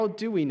How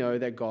do we know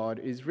that God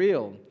is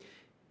real?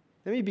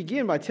 Let me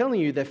begin by telling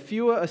you that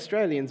fewer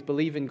Australians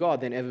believe in God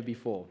than ever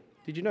before.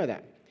 Did you know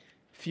that?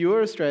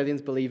 Fewer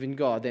Australians believe in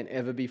God than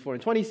ever before. In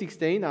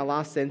 2016, our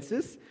last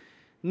census,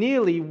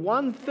 nearly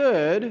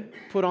 1/3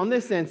 put on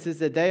their census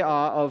that they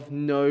are of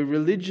no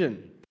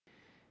religion.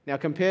 Now,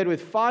 compared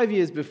with 5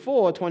 years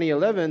before,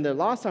 2011, the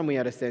last time we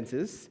had a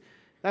census,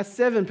 that's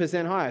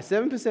 7% higher.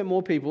 7%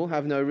 more people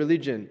have no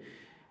religion.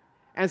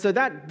 And so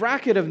that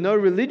bracket of no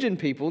religion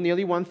people,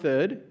 nearly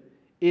 1/3,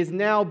 is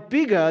now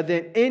bigger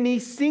than any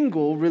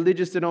single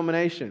religious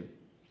denomination.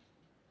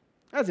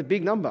 That's a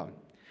big number.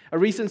 A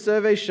recent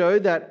survey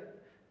showed that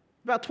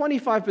about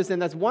 25%,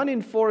 that's 1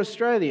 in 4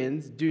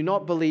 Australians, do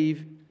not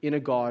believe in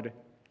a God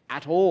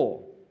at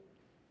all.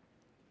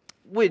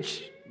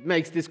 Which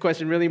makes this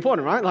question really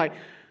important, right? Like,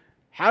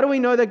 how do we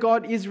know that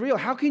God is real?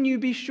 How can you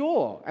be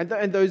sure?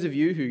 And those of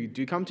you who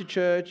do come to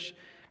church,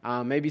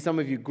 maybe some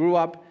of you grew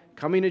up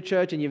coming to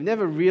church and you've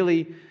never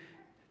really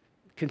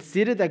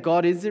considered that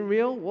God isn't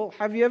real? Well,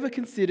 have you ever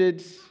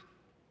considered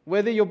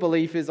whether your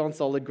belief is on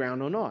solid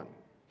ground or not?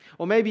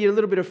 Or maybe you're a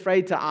little bit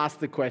afraid to ask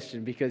the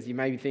question because you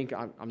maybe think,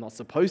 I'm not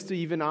supposed to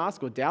even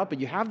ask or doubt, but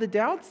you have the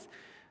doubts?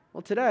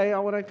 Well, today I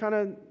want to kind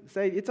of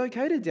say it's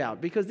okay to doubt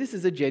because this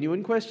is a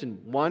genuine question.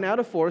 1 out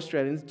of 4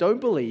 Australians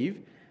don't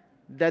believe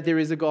that there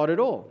is a God at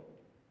all.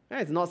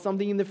 It's not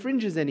something in the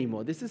fringes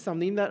anymore. This is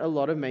something that a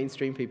lot of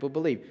mainstream people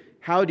believe.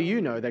 How do you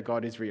know that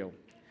God is real?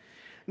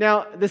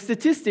 Now, the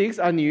statistics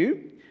are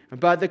new,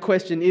 but the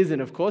question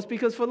isn't, of course,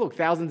 because for,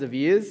 thousands of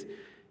years,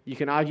 you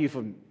can argue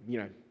for,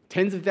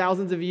 tens of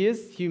thousands of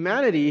years,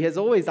 humanity has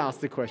always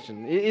asked the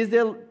question, is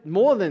there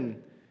more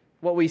than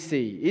what we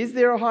see? Is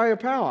there a higher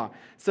power?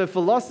 So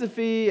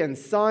philosophy and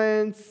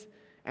science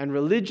and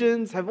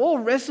religions have all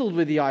wrestled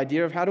with the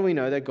idea of how do we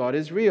know that God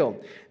is real.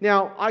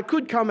 Now, I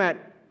could come at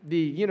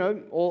the,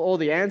 all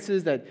the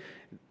answers that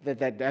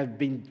have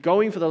been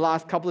going for the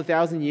last couple of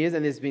thousand years,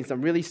 and there's been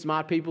some really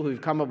smart people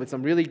who've come up with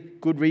some really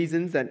good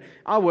reasons that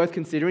are worth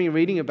considering and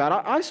reading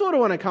about. I sort of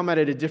want to come at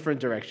it a different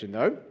direction,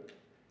 though.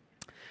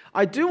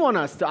 I do want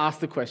us to ask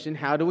the question,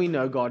 how do we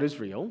know God is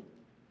real?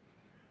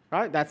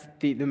 Right? That's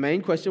the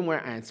main question we're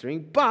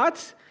answering.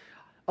 But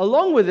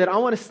along with it, I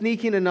want to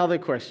sneak in another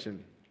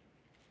question.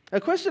 A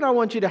question I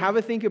want you to have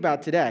a think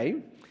about today,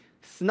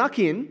 snuck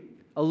in,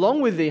 along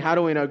with the how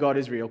do we know God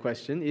is real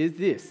question, is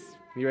this.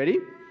 You ready?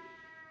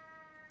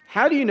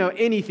 How do you know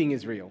anything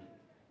is real?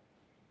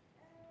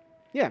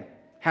 Yeah.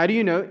 How do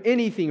you know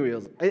anything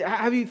real?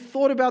 Have you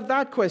thought about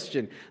that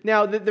question?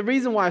 Now, the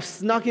reason why I've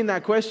snuck in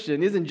that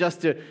question isn't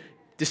just to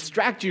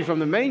distract you from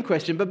the main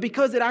question, but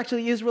because it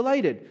actually is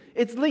related.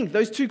 It's linked.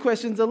 Those two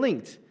questions are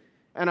linked.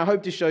 And I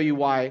hope to show you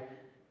why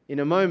in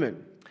a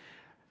moment.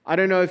 I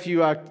don't know if you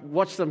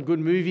watched some good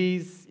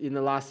movies in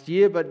the last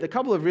year, but a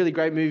couple of really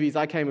great movies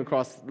I came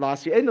across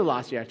last year, end of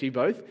last year actually,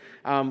 both.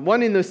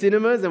 One in the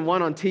cinemas and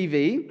one on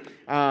TV,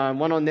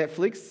 one on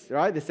Netflix,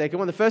 right? The second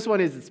one. The first one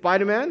is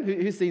Spider-Man.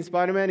 Who's seen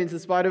Spider-Man Into the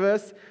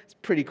Spider-Verse? It's a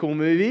pretty cool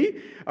movie,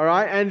 all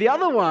right? And the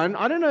other one,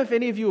 I don't know if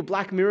any of you were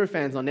Black Mirror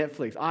fans on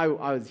Netflix. I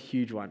was a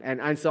huge one,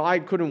 and so I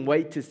couldn't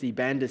wait to see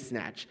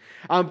Bandersnatch.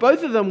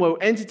 Both of them were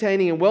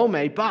entertaining and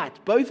well-made,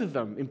 but both of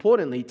them,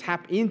 importantly,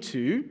 tap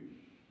into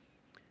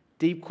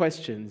deep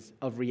questions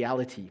of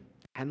reality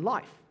and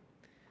life.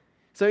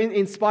 So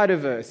in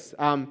Spider-Verse,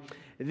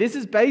 this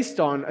is based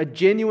on a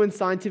genuine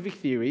scientific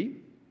theory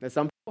that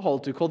some people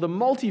hold to called the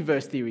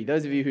multiverse theory.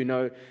 Those of you who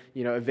know,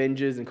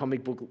 Avengers and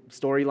comic book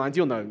storylines,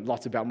 you'll know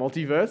lots about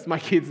multiverse. My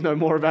kids know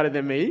more about it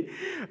than me.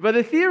 But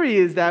the theory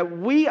is that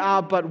we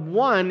are but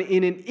one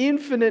in an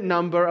infinite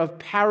number of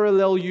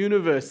parallel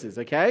universes,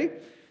 okay?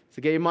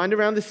 So get your mind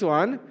around this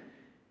one.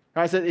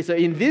 All right, so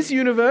in this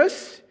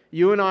universe,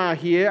 you and I are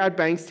here at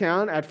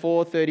Bankstown at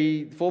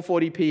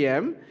 4:40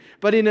 p.m.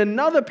 But in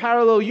another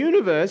parallel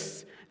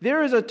universe,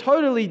 there is a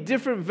totally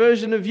different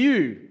version of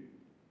you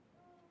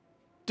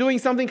doing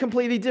something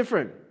completely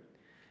different.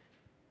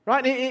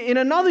 Right? In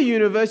another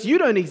universe, you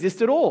don't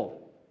exist at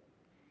all.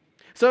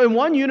 So in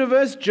one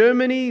universe,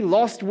 Germany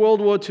lost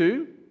World War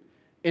II.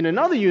 In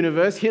another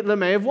universe, Hitler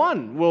may have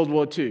won World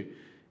War II.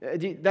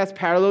 That's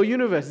parallel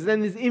universes,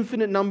 and there's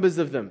infinite numbers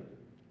of them.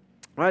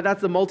 Right?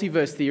 That's the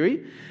multiverse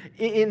theory.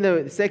 In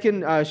the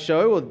second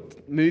show or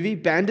movie,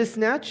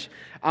 Bandersnatch,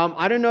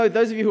 I don't know,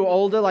 those of you who are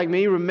older like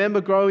me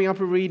remember growing up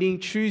and reading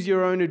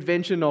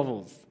choose-your-own-adventure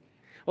novels.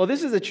 Well,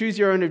 this is a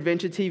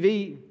choose-your-own-adventure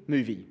TV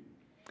movie.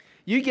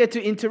 You get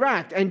to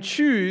interact and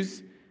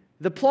choose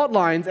the plot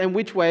lines and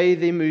which way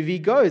the movie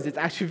goes. It's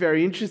actually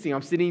very interesting.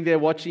 I'm sitting there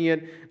watching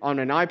it on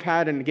an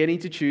iPad and getting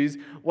to choose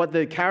what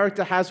the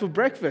character has for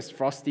breakfast,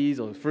 Frosties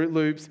or Fruit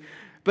Loops.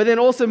 But then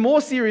also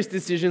more serious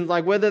decisions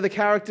like whether the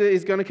character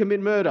is going to commit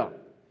murder,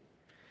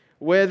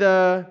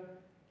 whether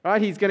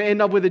he's going to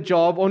end up with a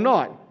job or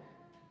not.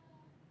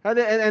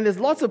 And there's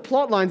lots of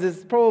plot lines.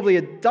 There's probably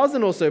a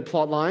dozen or so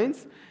plot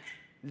lines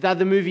that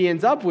the movie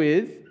ends up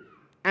with.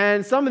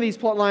 And some of these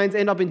plot lines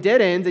end up in dead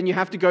ends and you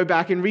have to go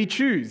back and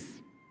re-choose.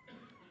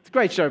 It's a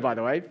great show, by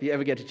the way, if you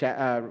ever get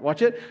to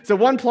watch it. So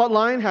one plot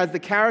line has the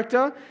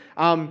character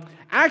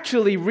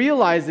actually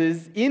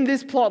realizes in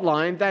this plot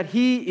line that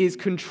he is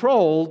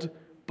controlled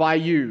by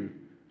you.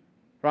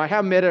 Right?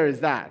 How meta is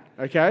that?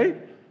 Okay?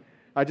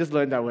 I just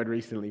learned that word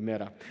recently,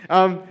 meta.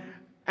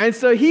 And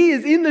so he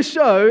is in the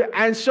show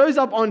and shows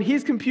up on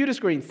his computer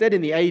screen, set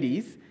in the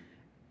 80s,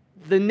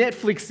 the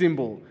Netflix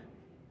symbol.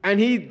 And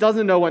he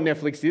doesn't know what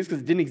Netflix is because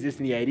it didn't exist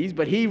in the 80s,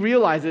 but he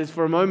realizes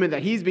for a moment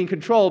that he's being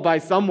controlled by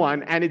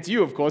someone, and it's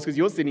you, of course, because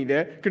you're sitting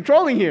there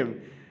controlling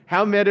him.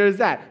 How meta is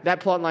that? That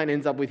plot line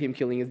ends up with him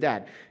killing his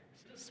dad.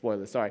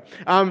 Spoiler, sorry.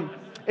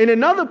 In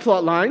another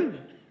plot line,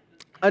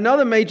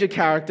 another major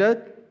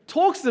character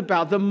talks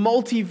about the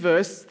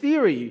multiverse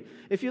theory.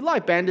 If you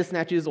like,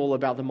 Bandersnatch is all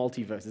about the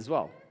multiverse as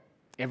well.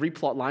 Every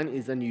plot line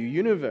is a new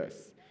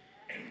universe.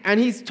 And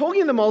he's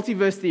talking the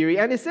multiverse theory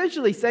and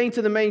essentially saying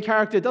to the main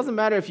character, it doesn't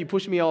matter if you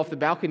push me off the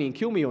balcony and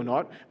kill me or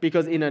not,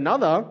 because in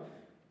another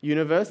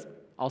universe,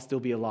 I'll still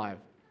be alive.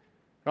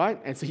 Right?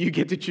 And so you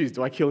get to choose,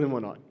 do I kill him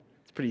or not?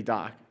 It's pretty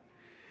dark.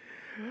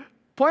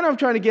 Point I'm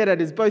trying to get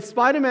at is both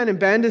Spider-Man and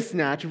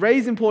Bandersnatch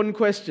raise important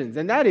questions,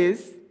 and that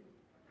is,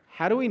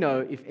 how do we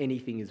know if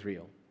anything is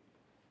real?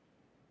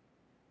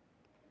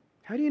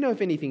 How do you know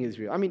if anything is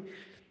real? I mean,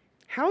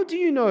 how do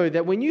you know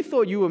that when you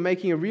thought you were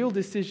making a real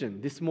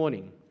decision this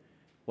morning,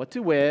 what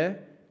to wear,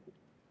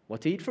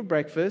 what to eat for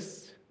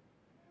breakfast,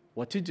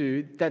 what to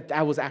do,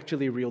 that was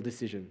actually a real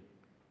decision?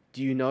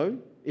 Do you know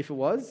if it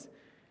was?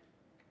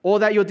 Or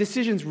that your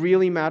decisions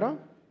really matter?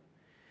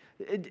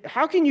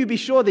 How can you be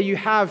sure that you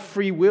have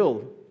free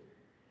will?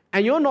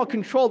 And you're not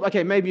controlled,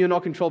 okay, maybe you're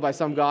not controlled by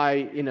some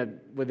guy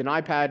with an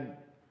iPad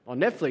on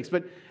Netflix,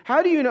 but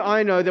how do you know,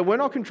 I know that we're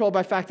not controlled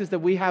by factors that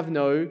we have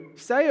no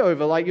say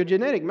over, like your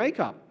genetic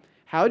makeup?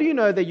 How do you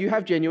know that you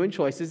have genuine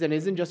choices and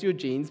isn't just your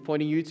genes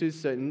pointing you to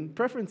certain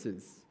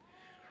preferences?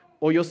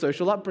 Or your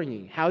social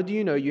upbringing? How do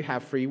you know you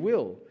have free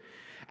will?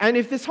 And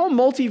if this whole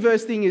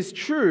multiverse thing is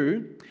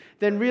true,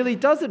 then really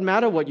does it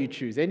matter what you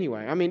choose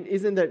anyway? I mean,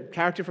 isn't the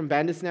character from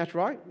Bandersnatch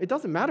right? It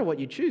doesn't matter what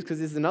you choose because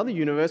there's another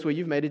universe where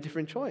you've made a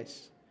different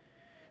choice.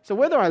 So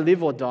whether I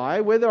live or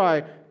die, whether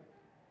I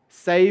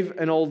save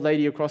an old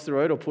lady across the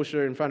road or push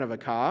her in front of a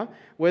car,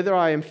 whether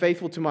I am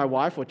faithful to my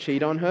wife or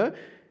cheat on her,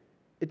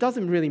 it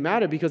doesn't really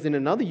matter because in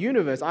another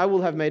universe, I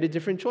will have made a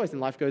different choice and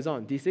life goes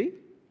on. Do you see?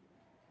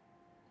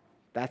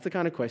 That's the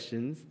kind of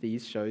questions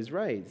these shows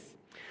raise.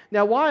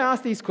 Now, why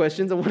ask these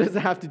questions and what does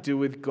it have to do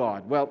with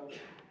God? Well,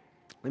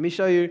 let me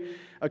show you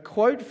a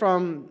quote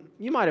from,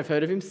 you might have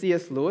heard of him,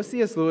 C.S. Lewis.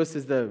 C.S. Lewis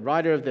is the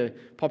writer of the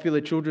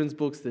popular children's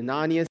books, the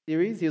Narnia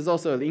series. He was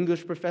also an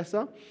English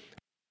professor,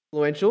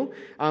 influential,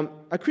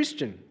 a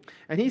Christian.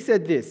 And he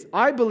said this,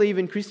 I believe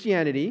in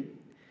Christianity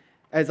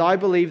as I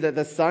believe that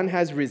the sun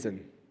has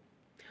risen.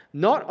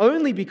 Not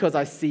only because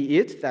I see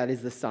it, that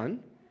is the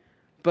sun,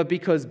 but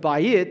because by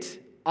it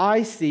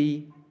I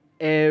see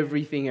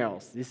everything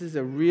else. This is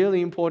a really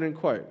important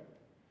quote.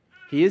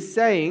 He is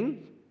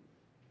saying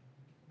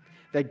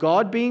that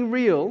God being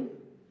real,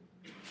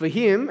 for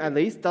him at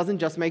least, doesn't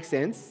just make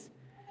sense.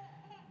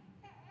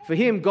 For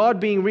him, God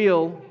being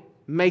real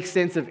makes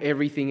sense of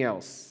everything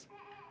else.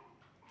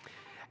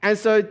 And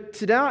so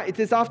today,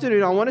 this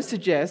afternoon, I want to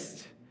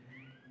suggest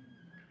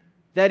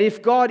that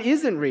if God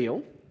isn't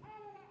real,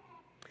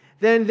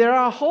 then there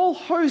are a whole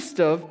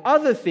host of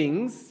other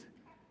things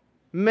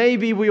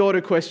maybe we ought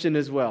to question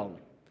as well.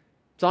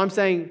 So I'm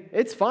saying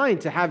it's fine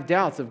to have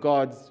doubts of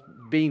God's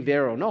being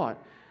there or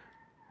not,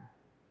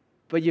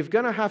 but you're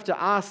going to have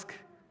to ask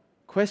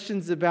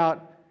questions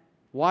about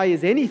why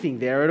is anything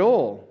there at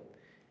all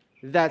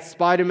that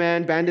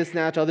Spider-Man,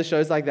 Bandersnatch, other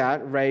shows like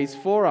that raise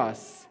for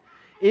us.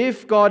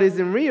 If God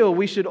isn't real,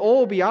 we should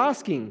all be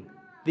asking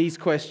these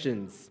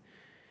questions.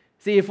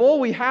 See, if all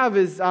we have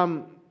is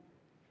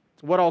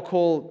what I'll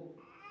call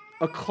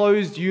a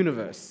closed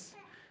universe.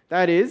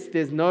 That is,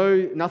 there's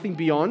nothing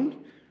beyond,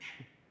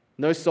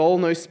 no soul,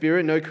 no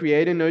spirit, no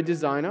creator, no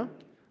designer,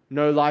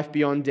 no life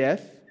beyond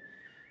death.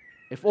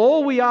 If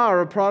all we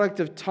are a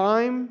product of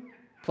time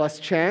plus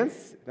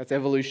chance, that's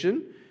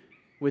evolution,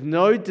 with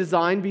no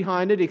design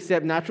behind it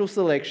except natural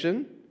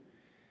selection,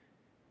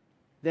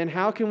 then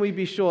how can we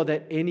be sure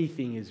that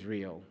anything is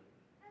real?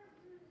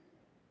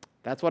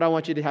 That's what I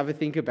want you to have a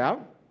think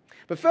about.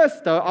 But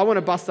first, though, I want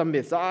to bust some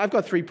myths. I've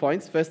got 3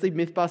 points. Firstly,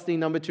 myth busting.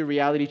 Number 2,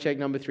 reality check.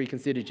 Number 3,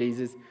 consider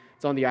Jesus.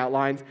 It's on the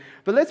outlines.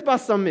 But let's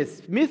bust some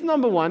myths. Myth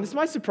number 1, this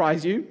might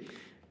surprise you.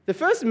 The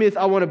first myth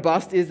I want to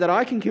bust is that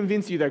I can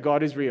convince you that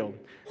God is real.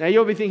 Now,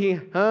 you'll be thinking,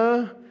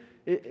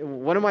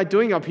 what am I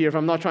doing up here if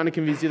I'm not trying to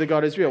convince you that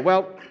God is real?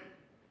 Well,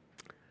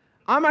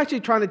 I'm actually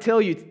trying to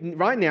tell you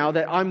right now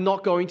that I'm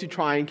not going to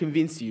try and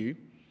convince you,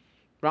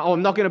 right? Or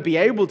I'm not going to be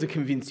able to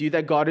convince you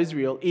that God is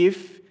real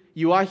if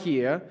you are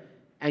here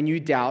and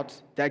you doubt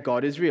that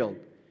God is real.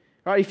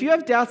 Right? If you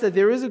have doubts that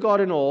there is a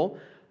God and all,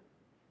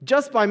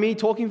 just by me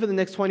talking for the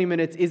next 20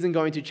 minutes isn't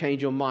going to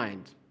change your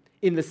mind.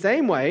 In the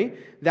same way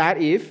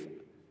that if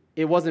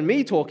it wasn't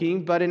me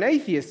talking, but an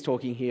atheist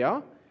talking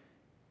here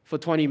for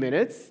 20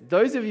 minutes,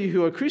 those of you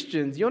who are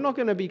Christians, you're not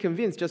going to be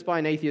convinced just by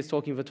an atheist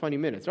talking for 20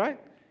 minutes, right?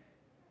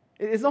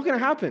 It's not going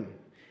to happen.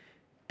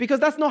 Because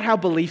that's not how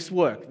beliefs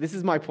work. This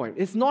is my point.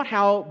 It's not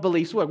how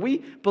beliefs work. We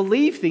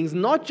believe things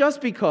not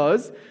just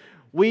because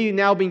we've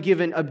now been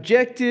given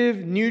objective,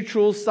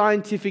 neutral,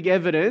 scientific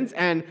evidence,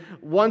 and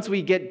once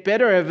we get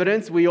better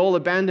evidence, we all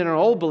abandon our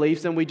old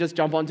beliefs and we just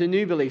jump onto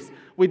new beliefs.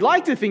 We'd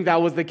like to think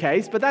that was the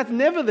case, but that's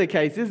never the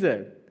case, is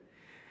it?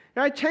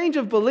 Right? Change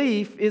of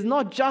belief is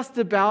not just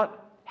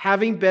about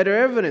having better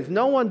evidence.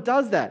 No one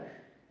does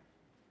that.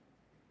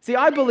 See,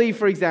 I believe,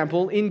 for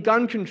example, in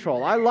gun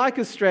control. I like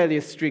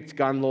Australia's strict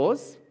gun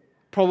laws.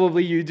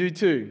 Probably you do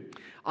too.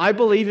 I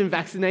believe in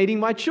vaccinating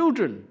my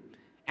children.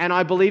 And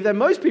I believe that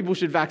most people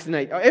should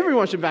vaccinate, or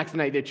everyone should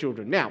vaccinate their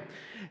children. Now,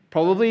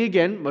 probably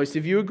again, most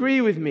of you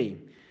agree with me.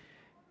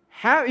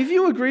 If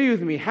you agree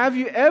with me, have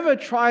you ever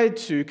tried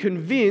to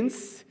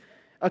convince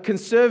a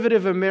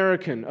conservative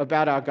American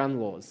about our gun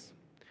laws?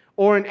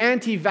 Or an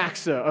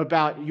anti-vaxxer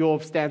about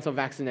your stance on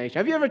vaccination?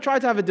 Have you ever tried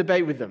to have a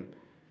debate with them?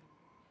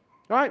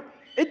 Right?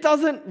 It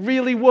doesn't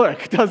really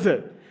work, does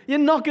it? You're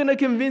not going to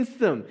convince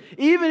them.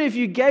 Even if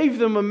you gave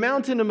them a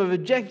mountain of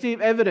objective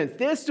evidence,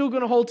 they're still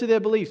going to hold to their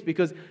beliefs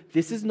because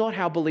this is not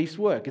how beliefs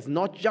work. It's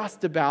not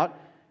just about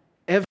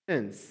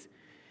evidence.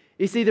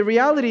 You see, the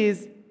reality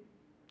is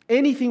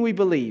anything we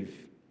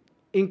believe,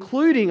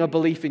 including a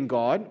belief in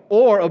God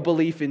or a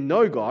belief in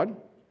no God,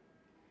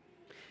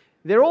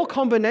 they're all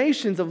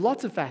combinations of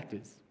lots of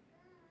factors.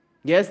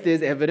 Yes,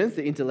 there's evidence,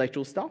 the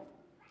intellectual stuff,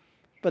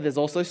 but there's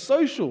also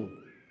social,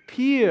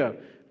 peer,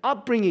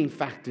 upbringing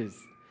factors.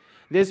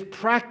 There's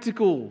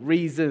practical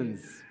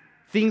reasons,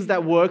 things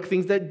that work,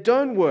 things that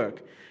don't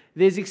work.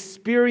 There's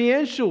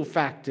experiential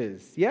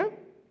factors, yeah?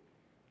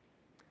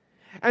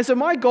 And so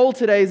my goal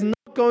today is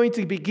not going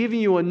to be giving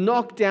you a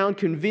knockdown,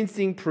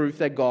 convincing proof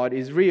that God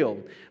is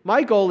real.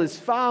 My goal is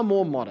far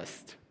more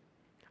modest.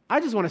 I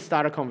just want to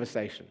start a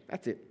conversation.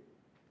 That's it.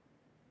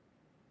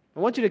 I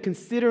want you to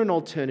consider an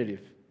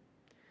alternative.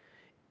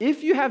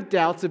 If you have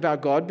doubts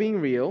about God being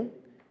real,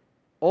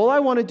 all I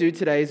want to do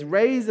today is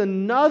raise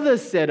another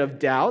set of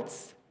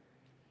doubts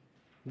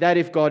that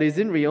if God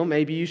isn't real,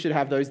 maybe you should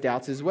have those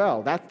doubts as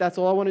well. That's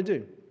all I want to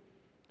do.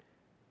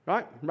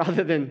 Right?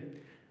 Rather than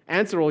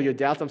answer all your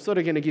doubts, I'm sort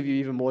of going to give you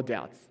even more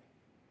doubts.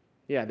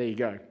 Yeah, there you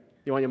go.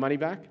 You want your money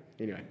back?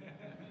 Anyway,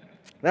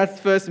 that's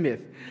the first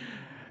myth.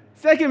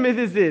 Second myth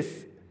is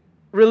this.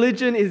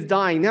 Religion is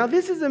dying. Now,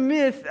 this is a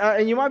myth,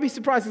 and you might be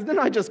surprised, because then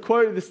I just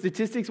quote the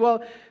statistics.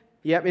 Well,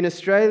 yep, in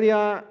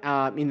Australia,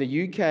 in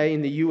the UK,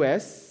 in the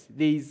US,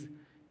 these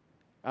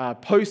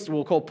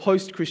we'll call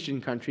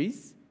post-Christian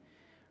countries,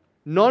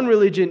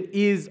 non-religion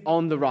is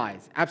on the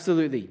rise.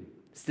 Absolutely.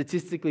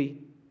 Statistically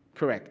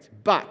correct.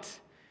 But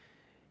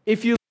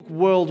if you look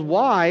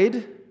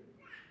worldwide,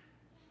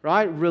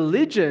 right,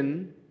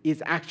 religion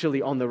is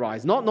actually on the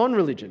rise, not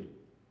non-religion.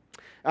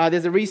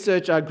 There's a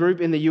research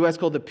group in the US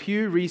called the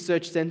Pew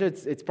Research Center.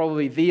 It's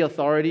probably the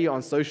authority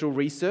on social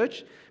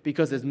research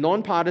because it's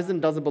non-partisan,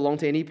 doesn't belong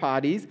to any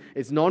parties,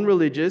 it's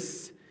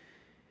non-religious.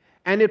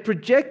 And it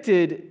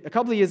projected, a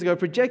couple of years ago,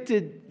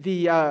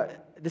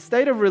 the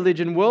state of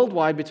religion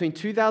worldwide between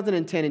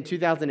 2010 and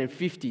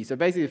 2050. So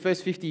basically the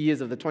first 50 years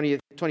of the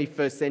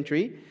 21st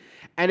century.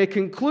 And it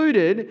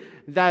concluded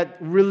that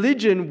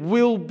religion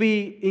will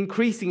be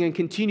increasing and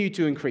continue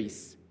to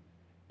increase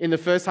in the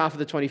first half of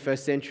the 21st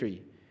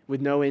century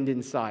with no end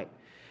in sight.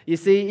 You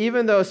see,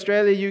 even though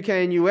Australia, UK,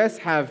 and US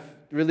have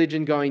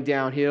religion going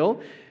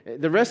downhill,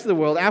 the rest of the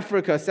world,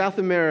 Africa, South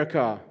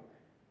America,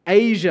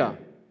 Asia,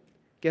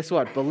 guess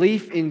what?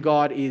 Belief in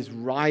God is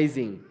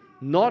rising,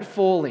 not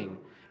falling,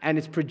 and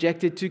it's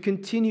projected to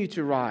continue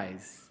to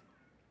rise.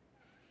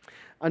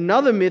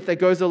 Another myth that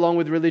goes along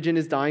with religion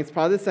is dying, it's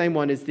part of the same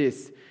one, is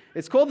this.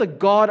 It's called the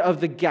God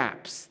of the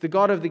gaps. The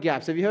God of the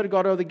gaps. Have you heard of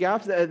God of the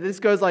gaps? This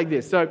goes like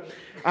this. So,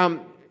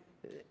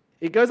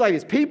 it goes like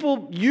this.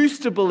 People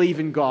used to believe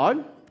in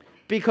God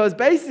because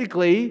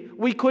basically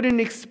we couldn't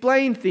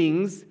explain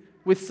things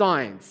with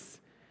science,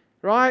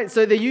 right?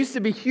 So there used to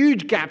be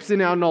huge gaps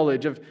in our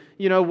knowledge of,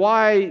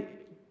 why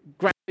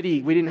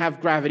gravity, we didn't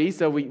have gravity,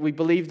 so we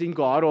believed in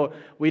God, or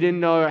we didn't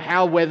know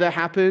how weather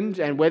happened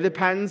and weather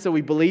patterns, so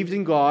we believed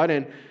in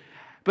God.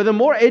 But the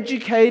more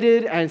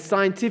educated and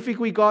scientific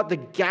we got, the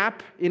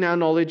gap in our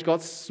knowledge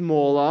got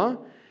smaller.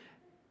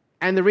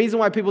 And the reason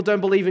why people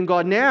don't believe in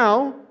God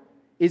now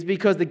is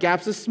because the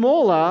gaps are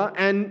smaller,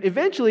 and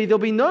eventually there'll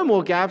be no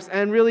more gaps,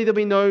 and really there'll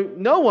be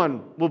no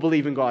one will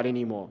believe in God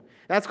anymore.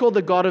 That's called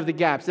the God of the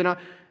gaps.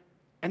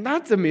 And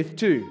that's a myth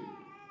too.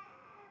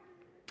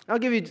 I'll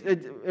give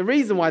you a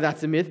reason why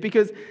that's a myth,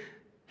 because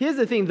here's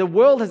the thing, the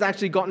world has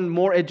actually gotten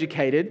more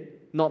educated,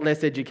 not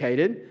less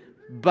educated,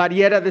 but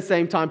yet at the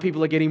same time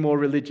people are getting more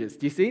religious.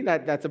 Do you see?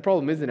 That's a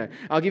problem, isn't it?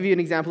 I'll give you an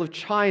example of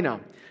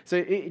China.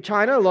 So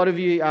China, a lot of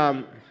you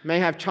may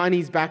have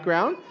Chinese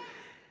background.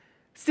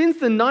 Since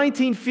the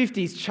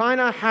 1950s,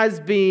 China has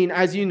been,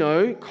 as you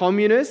know,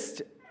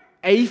 communist,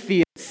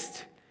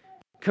 atheist,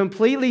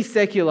 completely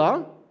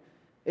secular.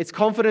 Its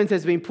confidence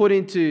has been put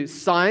into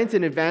science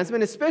and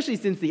advancement, especially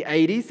since the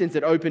 80s, since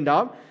it opened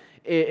up.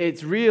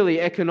 It's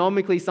really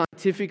economically,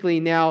 scientifically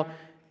now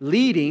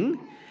leading.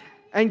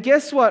 And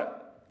guess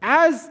what?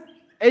 as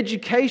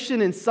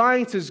education and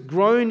science has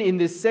grown in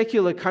this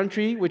secular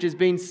country, which has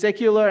been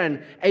secular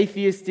and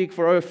atheistic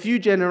for a few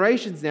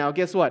generations now,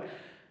 guess what?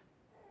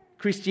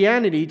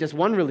 Christianity, just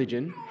one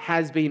religion,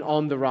 has been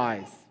on the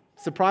rise.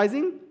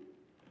 Surprising?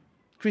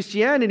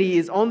 Christianity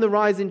is on the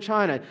rise in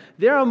China.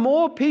 There are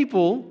more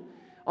people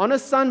on a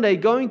Sunday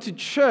going to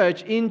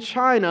church in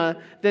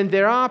China than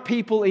there are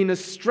people in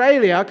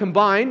Australia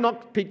combined,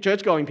 not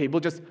church-going people,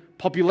 just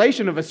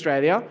population of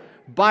Australia,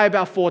 by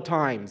about 4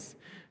 times.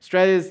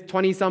 Australia's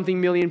 20-something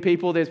million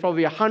people. There's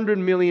probably 100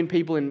 million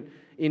people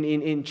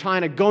in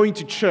China going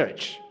to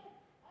church,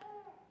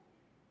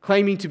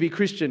 claiming to be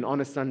Christian on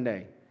a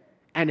Sunday.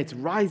 And it's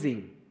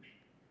rising.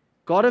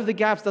 God of the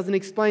Gaps doesn't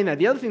explain that.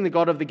 The other thing that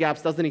God of the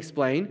Gaps doesn't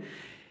explain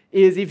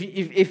is if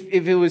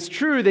it was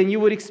true, then you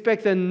would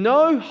expect that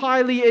no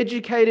highly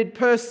educated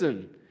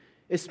person,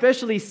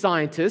 especially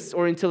scientists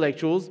or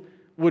intellectuals,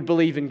 would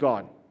believe in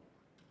God.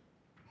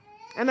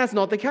 And that's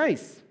not the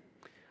case.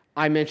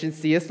 I mentioned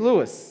C.S.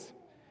 Lewis.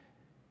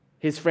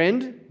 His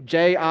friend,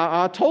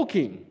 J.R.R.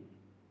 Tolkien,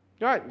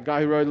 right, the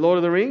guy who wrote Lord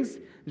of the Rings,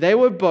 they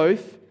were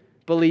both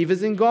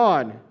believers in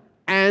God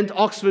and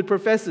Oxford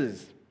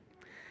professors.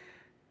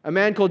 A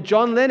man called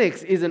John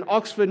Lennox is an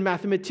Oxford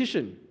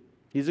mathematician.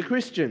 He's a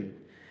Christian.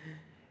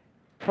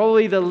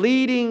 Probably the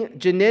leading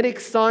genetic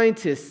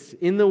scientist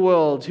in the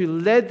world who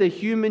led the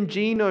Human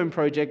Genome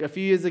Project a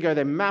few years ago.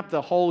 They mapped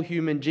the whole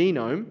human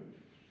genome.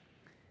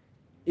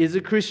 Is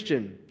a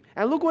Christian.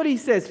 And look what he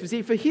says.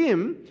 See, for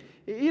him,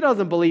 he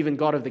doesn't believe in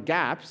God of the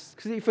Gaps.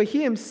 Because for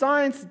him,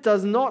 science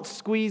does not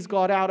squeeze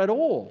God out at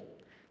all.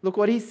 Look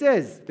what he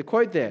says, the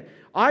quote there.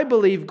 I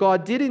believe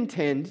God did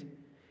intend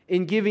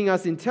in giving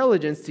us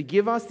intelligence to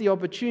give us the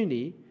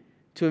opportunity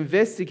to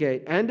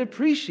investigate and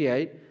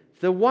appreciate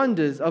the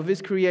wonders of His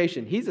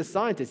creation. He's a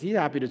scientist. He's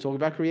happy to talk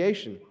about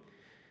creation.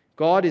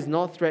 God is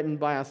not threatened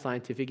by our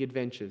scientific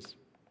adventures.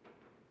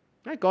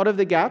 Right? God of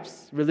the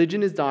Gaps,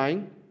 religion is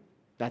dying.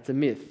 That's a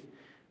myth.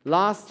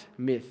 Last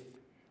myth.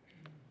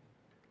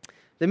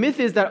 The myth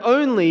is that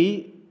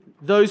only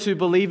those who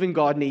believe in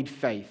God need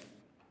faith.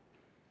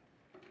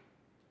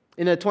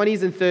 In the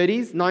 20s and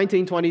 30s,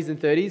 1920s and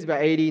 30s,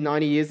 about 80,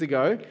 90 years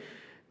ago,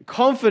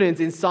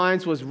 confidence in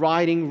science was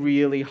riding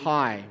really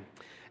high.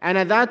 And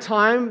at that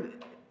time,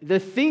 the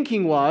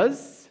thinking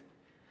was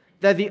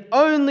that the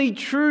only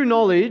true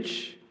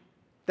knowledge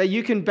that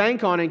you can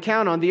bank on and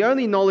count on, the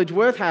only knowledge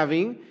worth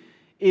having,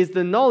 is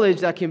the knowledge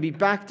that can be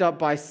backed up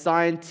by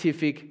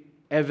scientific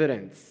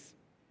evidence.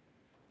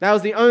 That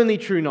was the only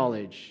true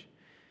knowledge.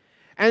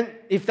 And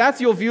if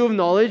that's your view of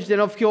knowledge, then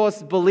of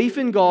course belief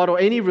in God or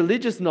any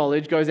religious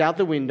knowledge goes out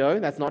the window.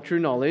 That's not true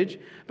knowledge.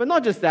 But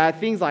not just that,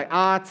 things like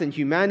arts and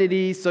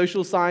humanities,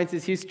 social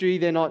sciences, history,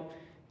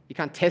 you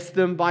can't test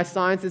them by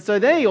science. And so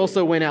they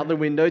also went out the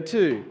window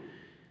too,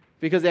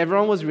 because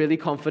everyone was really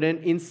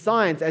confident in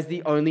science as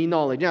the only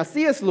knowledge. Now,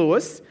 C.S.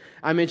 Lewis,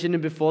 I mentioned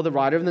him before, the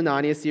writer of the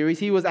Narnia series,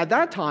 he was at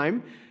that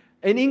time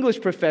an English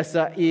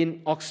professor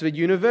in Oxford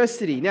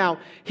University. Now,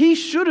 he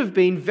should have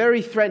been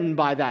very threatened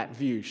by that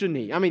view, shouldn't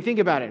he? I mean, think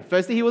about it.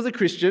 Firstly, he was a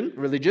Christian,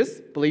 religious,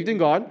 believed in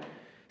God.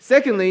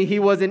 Secondly, he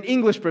was an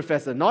English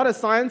professor, not a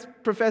science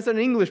professor, an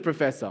English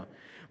professor,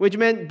 which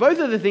meant both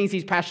of the things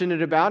he's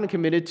passionate about and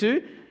committed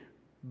to,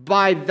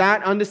 by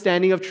that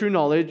understanding of true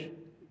knowledge,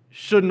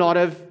 should not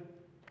have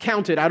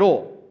counted at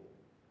all.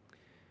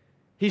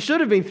 He should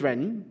have been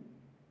threatened,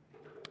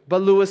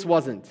 but Lewis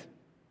wasn't.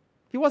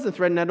 He wasn't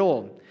threatened at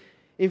all.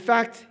 In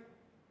fact,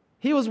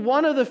 he was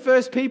one of the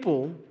first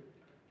people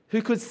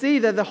who could see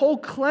that the whole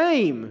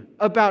claim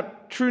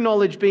about true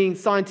knowledge being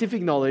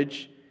scientific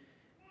knowledge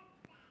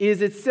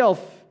is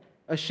itself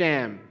a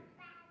sham.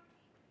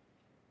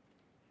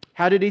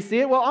 How did he see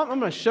it? Well, I'm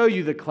going to show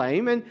you the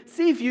claim and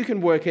see if you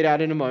can work it out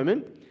in a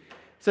moment.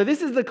 So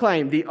this is the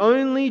claim. The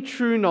only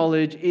true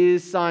knowledge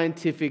is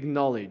scientific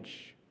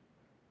knowledge.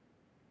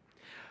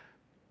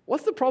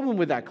 What's the problem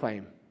with that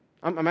claim?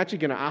 I'm actually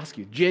going to ask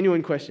you,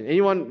 genuine question.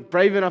 Anyone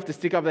brave enough to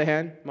stick up their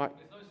hand? Mike?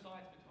 There's no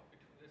science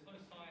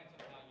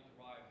on how you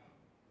derive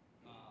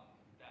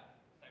that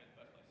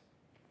statement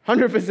in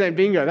the first place. 100%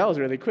 bingo. That was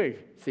really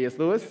quick. C.S.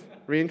 Lewis,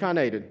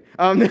 reincarnated.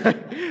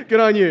 Good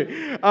on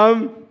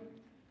you.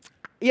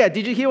 Yeah,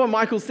 did you hear what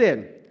Michael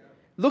said?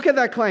 Look at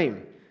that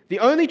claim. The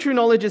only true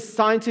knowledge is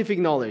scientific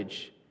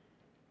knowledge.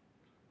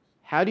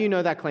 How do you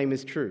know that claim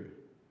is true?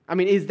 I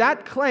mean, is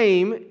that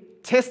claim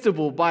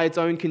testable by its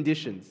own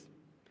conditions?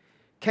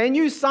 Can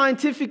you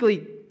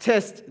scientifically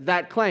test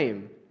that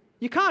claim?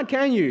 You can't,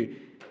 can you?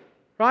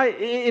 Right?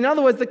 In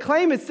other words, the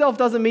claim itself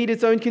doesn't meet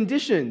its own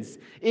conditions.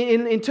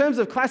 In terms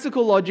of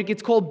classical logic,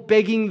 it's called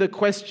begging the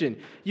question.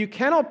 You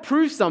cannot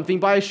prove something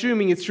by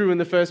assuming it's true in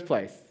the first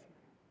place.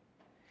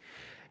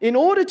 In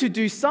order to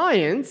do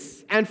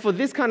science, and for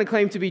this kind of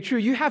claim to be true,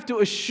 you have to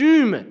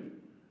assume it.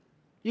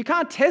 You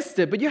can't test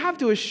it, but you have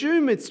to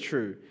assume it's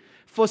true.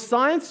 For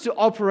science to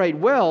operate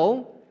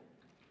well,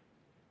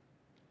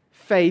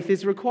 faith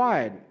is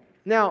required.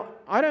 Now,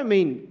 I don't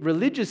mean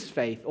religious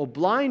faith or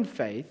blind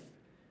faith,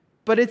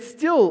 but it's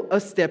still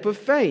a step of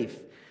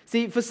faith.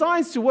 See, for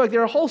science to work,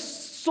 there are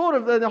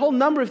a whole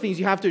number of things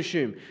you have to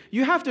assume.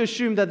 You have to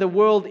assume that the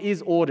world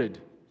is ordered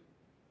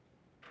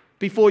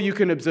before you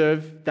can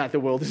observe that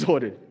the world is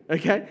ordered,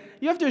 okay?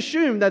 You have to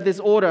assume that this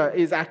order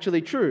is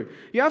actually true.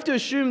 You have to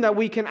assume that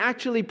we can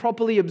actually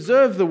properly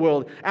observe the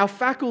world. Our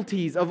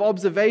faculties of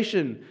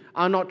observation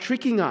are not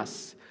tricking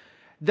us,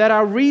 that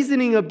our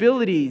reasoning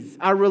abilities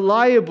are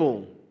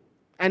reliable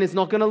and it's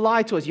not going to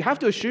lie to us. You have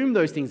to assume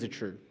those things are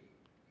true.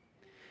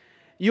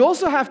 You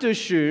also have to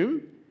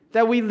assume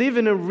that we live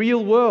in a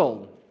real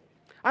world.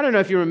 I don't know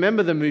if you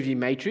remember the movie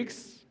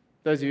Matrix.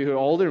 Those of you who are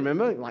older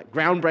remember, like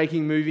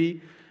groundbreaking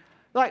movie.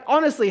 Like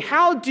honestly,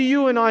 how do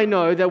you and I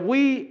know that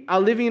we are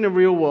living in a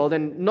real world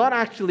and not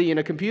actually in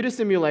a computer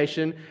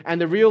simulation and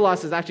the real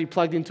us is actually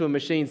plugged into a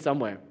machine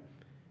somewhere?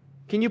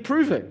 Can you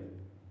prove it?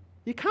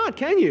 You can't,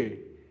 can you?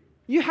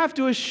 You have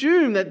to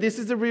assume that this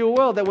is a real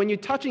world, that when you're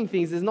touching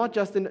things, it's not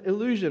just an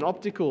illusion,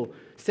 optical,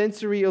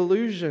 sensory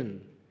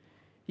illusion.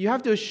 You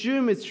have to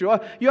assume it's true.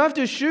 You have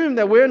to assume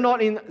that we're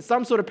not in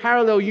some sort of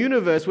parallel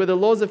universe where the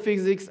laws of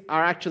physics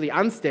are actually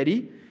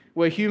unsteady,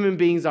 where human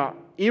beings are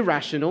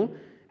irrational,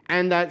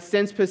 and that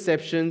sense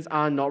perceptions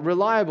are not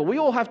reliable. We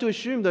all have to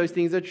assume those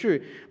things are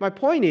true. My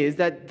point is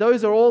that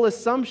those are all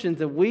assumptions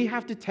that we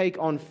have to take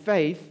on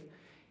faith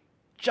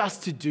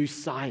just to do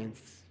science.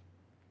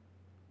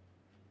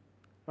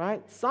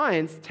 Right?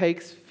 Science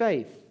takes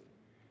faith.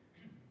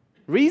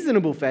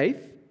 Reasonable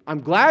faith.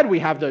 I'm glad we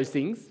have those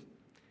things,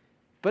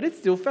 but it's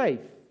still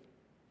faith.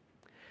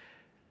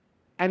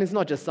 And it's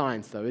not just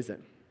science though, is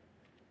it?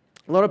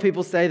 A lot of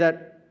people say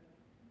that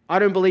I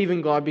don't believe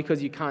in God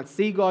because you can't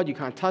see God, you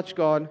can't touch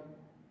God,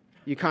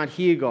 you can't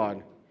hear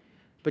God.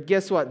 But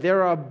guess what?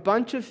 There are a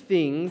bunch of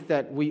things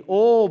that we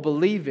all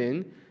believe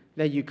in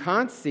that you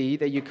can't see,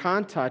 that you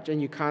can't touch,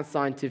 and you can't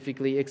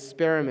scientifically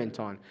experiment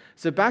on.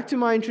 So back to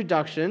my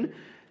introduction.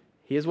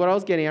 Here's what I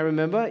was getting at.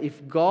 Remember,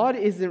 if God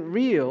isn't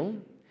real,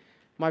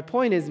 my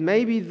point is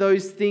maybe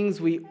those things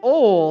we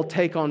all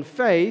take on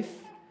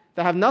faith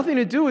that have nothing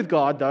to do with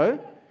God, though,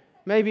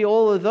 maybe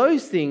all of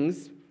those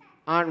things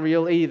aren't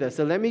real either.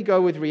 So let me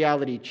go with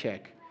reality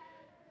check.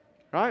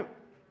 Right?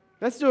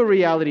 Let's do a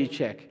reality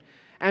check.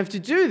 And to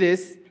do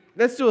this,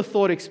 let's do a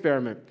thought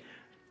experiment.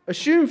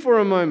 Assume for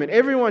a moment,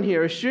 everyone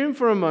here, assume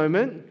for a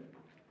moment,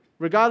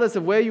 regardless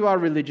of where you are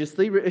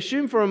religiously,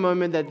 assume for a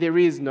moment that there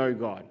is no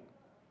God.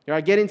 All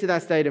right, get into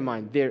that state of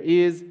mind. There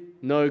is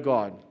no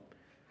God.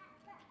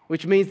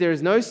 Which means there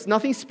is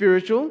nothing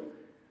spiritual,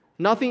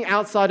 nothing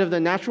outside of the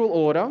natural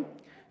order.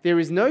 There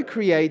is no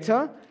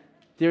creator.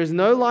 There is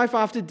no life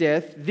after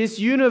death. This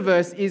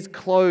universe is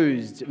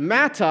closed.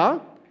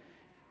 Matter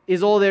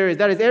is all there is.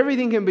 That is,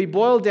 everything can be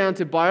boiled down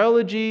to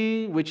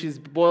biology, which is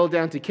boiled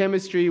down to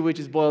chemistry, which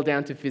is boiled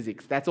down to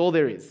physics. That's all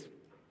there is.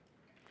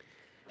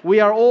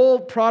 We are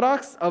all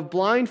products of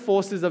blind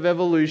forces of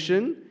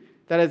evolution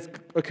that has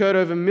occurred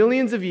over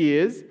millions of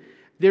years.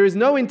 There is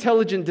no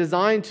intelligent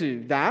design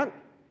to that,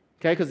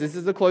 okay, because this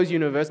is a closed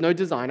universe, no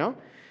designer.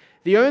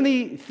 The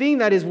only thing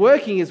that is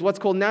working is what's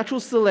called natural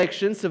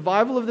selection,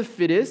 survival of the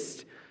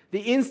fittest, the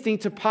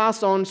instinct to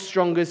pass on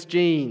strongest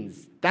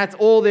genes. That's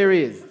all there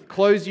is,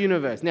 closed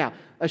universe. Now,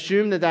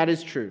 assume that that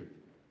is true.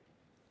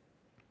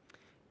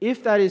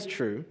 If that is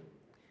true,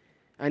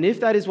 and if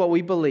that is what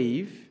we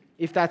believe,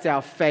 if that's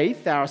our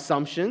faith, our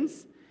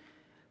assumptions,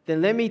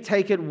 then let me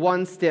take it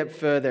one step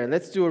further.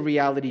 Let's do a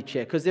reality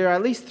check, because there are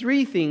at least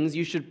 3 things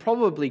you should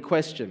probably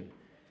question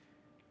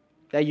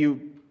that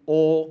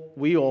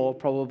we all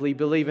probably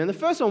believe in. The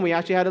first one we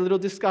actually had a little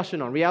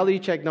discussion on. Reality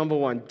check number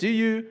 1. Do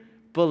you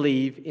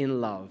believe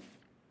in love?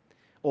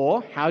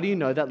 Or how do you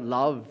know that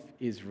love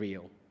is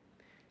real?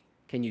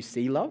 Can you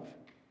see love?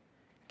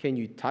 Can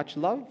you touch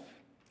love?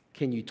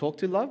 Can you talk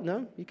to love?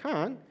 No, you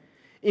can't.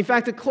 In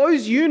fact, a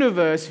closed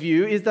universe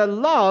view is that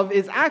love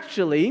is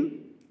actually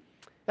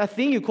that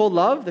thing you call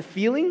love, the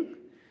feeling.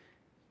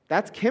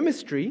 That's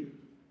chemistry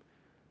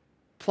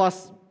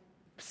plus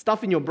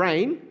stuff in your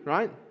brain,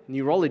 right?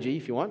 Neurology,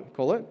 if you want,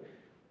 call it,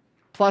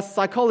 plus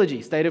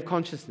psychology, state of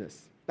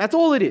consciousness. That's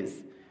all it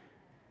is.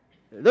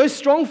 Those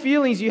strong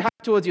feelings you have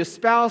towards your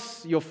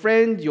spouse, your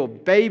friend, your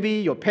baby,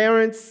 your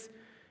parents,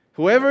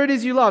 whoever it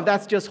is you love,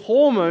 that's just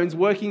hormones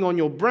working on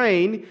your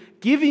brain,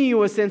 giving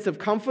you a sense of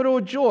comfort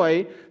or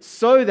joy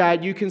so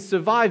that you can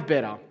survive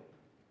better.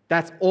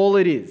 That's all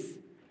it is.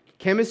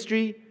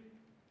 Chemistry,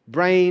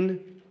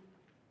 brain,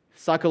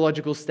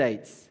 psychological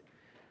states.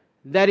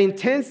 That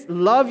intense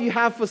love you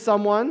have for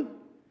someone,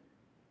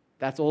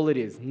 that's all it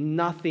is.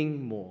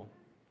 Nothing more.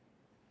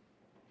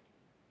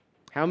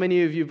 How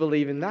many of you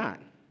believe in that?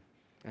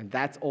 And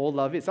that's all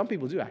love is. Some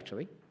people do,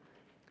 actually.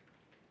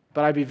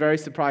 But I'd be very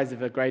surprised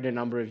if a greater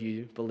number of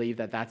you believe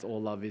that that's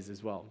all love is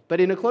as well. But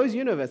in a closed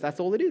universe, that's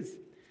all it is.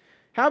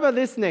 How about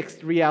this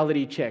next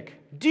reality check?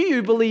 Do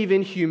you believe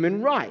in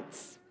human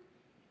rights?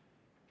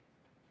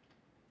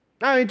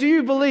 Now, do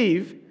you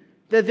believe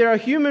that there are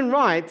human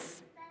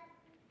rights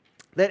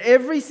that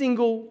every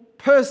single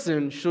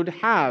person should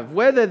have,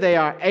 whether they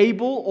are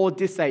able or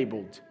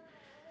disabled,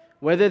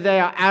 whether they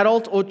are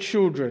adult or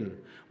children,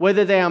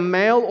 whether they are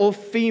male or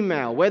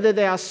female, whether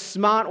they are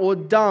smart or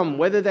dumb,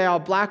 whether they are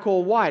black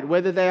or white,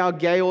 whether they are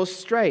gay or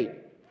straight?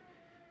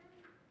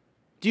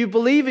 Do you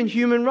believe in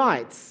human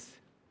rights?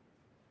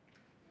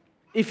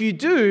 If you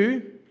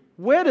do,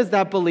 where does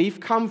that belief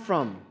come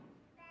from?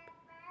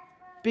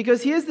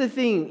 Because here's the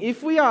thing,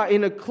 if we are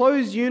in a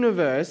closed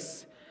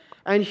universe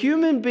and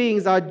human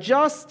beings are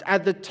just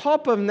at the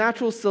top of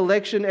natural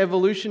selection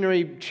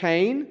evolutionary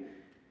chain,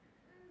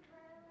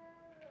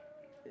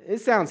 it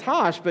sounds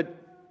harsh, but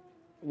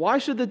why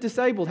should the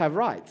disabled have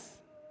rights?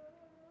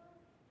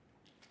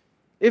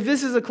 If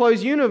this is a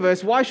closed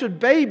universe, why should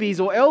babies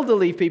or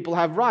elderly people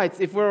have rights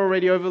if we're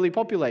already overly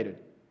populated?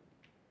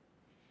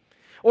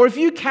 Or if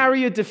you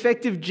carry a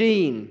defective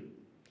gene,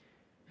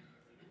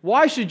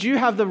 why should you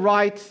have the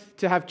right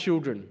to have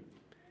children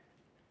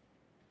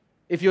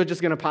if you're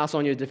just going to pass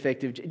on your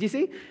defective gene? Do you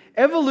see?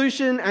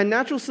 Evolution and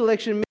natural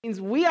selection means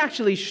we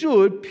actually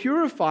should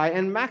purify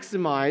and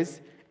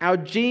maximize our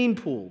gene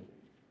pool.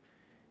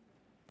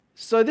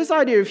 So this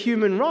idea of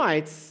human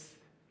rights,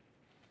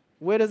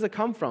 where does it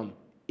come from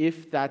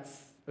if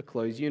that's a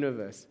closed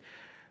universe?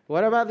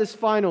 What about this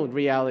final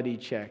reality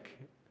check?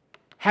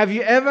 Have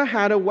you ever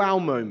had a wow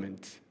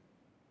moment?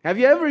 Have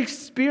you ever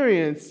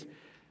experienced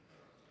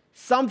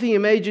something that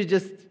made you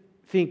just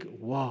think,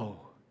 whoa?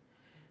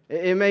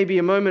 It may be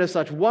a moment of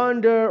such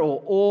wonder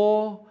or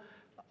awe,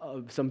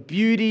 some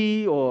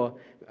beauty, or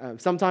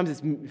sometimes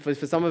it's for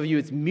some of you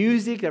it's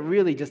music that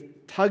really just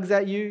tugs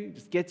at you,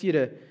 just gets you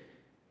to,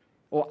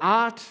 or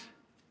art,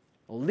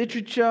 or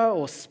literature,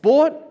 or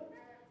sport,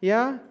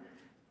 yeah?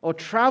 Or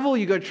travel,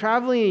 you go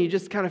traveling and you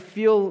just kind of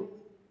feel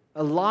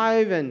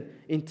alive and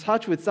in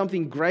touch with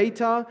something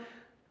greater.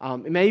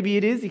 Maybe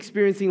it is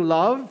experiencing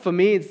love. For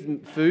me,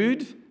 it's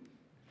food.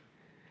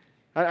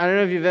 I don't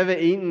know if you've ever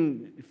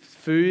eaten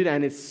food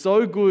and it's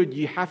so good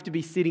you have to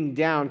be sitting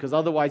down because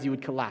otherwise you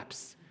would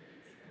collapse.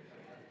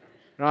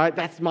 Right?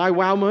 That's my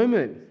wow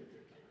moment.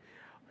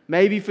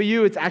 Maybe for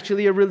you it's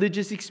actually a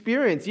religious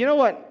experience. You know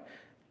what?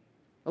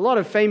 A lot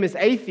of famous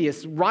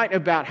atheists write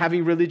about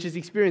having religious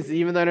experiences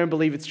even though they don't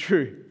believe it's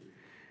true.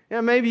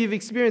 Maybe you've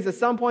experienced at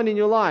some point in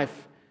your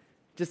life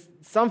just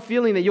some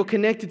feeling that you're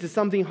connected to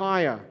something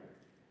higher.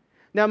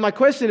 Now, my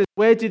question is,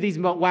 where do these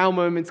wow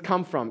moments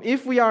come from?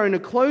 If we are in a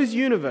closed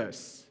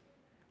universe,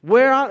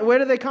 where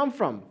do they come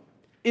from?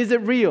 Is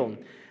it real?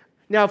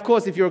 Now, of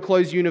course, if you're a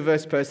closed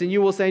universe person,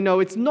 you will say,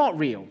 no, it's not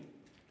real.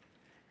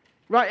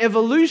 Right?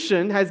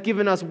 Evolution has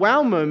given us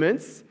wow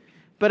moments,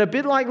 but a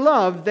bit like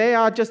love, they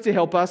are just to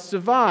help us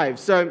survive.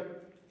 So,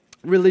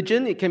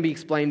 religion, it can be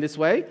explained this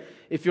way.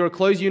 If you're a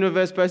closed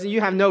universe person,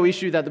 you have no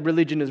issue that the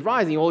religion is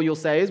rising. All you'll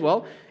say is,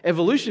 well,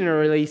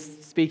 evolutionarily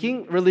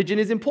speaking, religion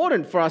is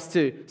important for us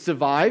to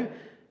survive,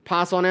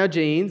 pass on our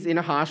genes in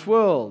a harsh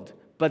world.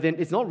 But then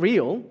it's not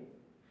real.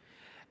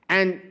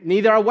 And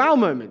neither are wow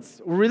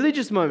moments,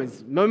 religious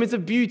moments, moments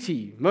of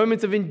beauty,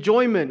 moments of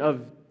enjoyment,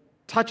 of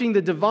touching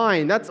the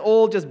divine. That's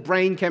all just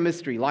brain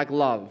chemistry, like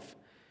love.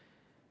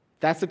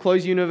 That's the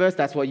closed universe.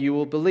 That's what you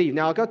will believe.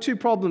 Now, I've got two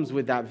problems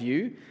with that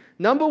view.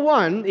 Number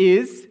one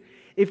is,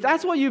 if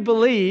that's what you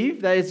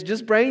believe, that it's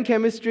just brain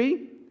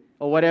chemistry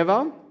or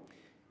whatever,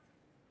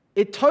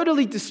 it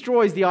totally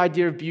destroys the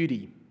idea of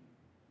beauty.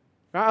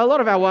 Right? A lot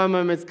of our wow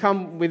moments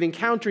come with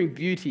encountering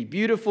beauty,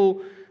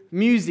 beautiful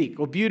music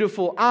or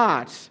beautiful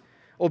art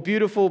or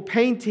beautiful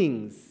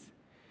paintings.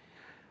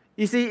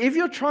 You see, if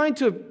you're trying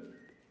to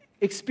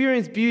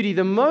experience beauty,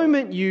 the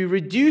moment you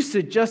reduce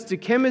it just to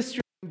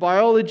chemistry,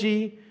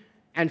 biology,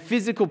 and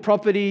physical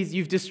properties,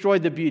 you've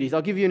destroyed the beauties.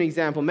 I'll give you an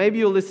example. Maybe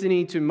you're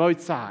listening to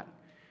Mozart,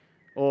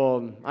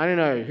 or I don't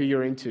know who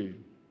you're into,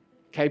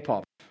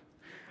 K-pop,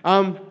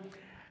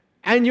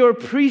 and you're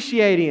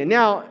appreciating it.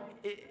 Now,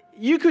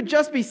 you could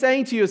just be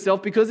saying to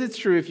yourself, because it's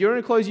true, if you're in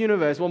a closed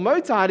universe, well,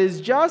 Mozart is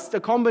just a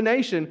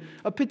combination,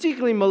 a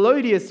particularly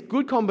melodious,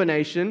 good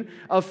combination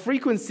of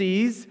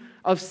frequencies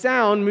of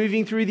sound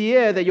moving through the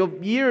air that your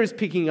ear is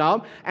picking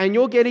up, and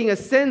you're getting a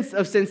sense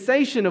of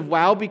sensation of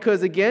wow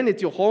because, again,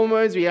 it's your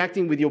hormones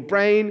reacting with your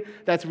brain,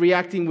 that's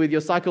reacting with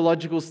your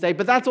psychological state,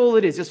 but that's all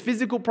it is, just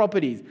physical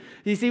properties.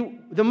 You see,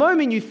 the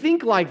moment you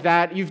think like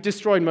that, you've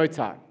destroyed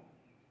Mozart.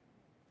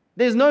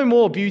 There's no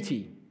more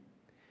beauty.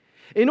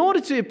 In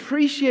order to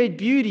appreciate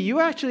beauty, you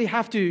actually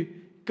have to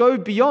go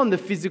beyond the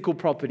physical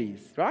properties,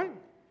 right?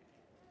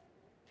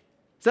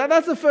 So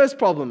that's the first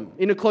problem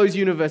in a closed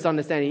universe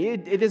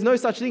understanding. There's no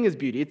such thing as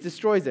beauty. It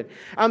destroys it.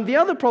 The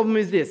other problem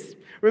is this.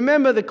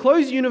 Remember, the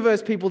closed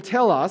universe people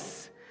tell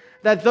us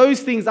that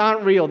those things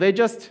aren't real. They're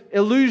just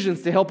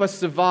illusions to help us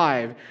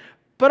survive.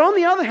 But on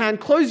the other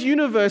hand, closed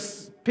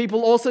universe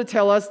people also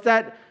tell us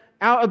that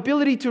our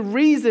ability to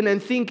reason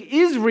and think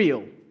is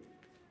real.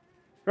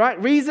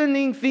 Right?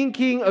 Reasoning,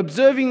 thinking,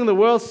 observing the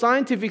world,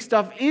 scientific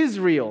stuff is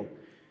real.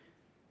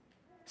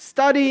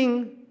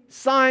 Studying,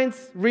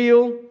 science,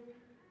 real.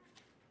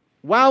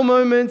 Wow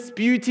moments,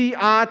 beauty,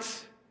 art,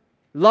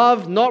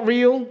 love, not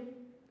real.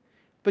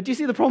 But do you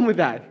see the problem with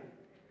that?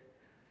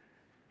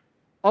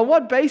 On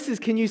what basis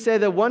can you say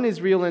that one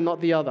is real and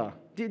not the other?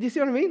 Do you see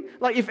what I mean?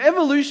 Like, if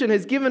evolution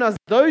has given us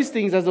those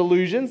things as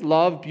illusions,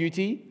 love,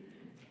 beauty,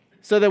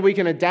 so that we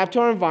can adapt to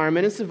our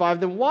environment and survive,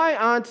 then why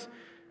aren't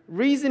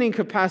reasoning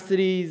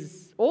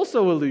capacities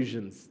also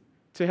illusions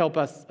to help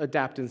us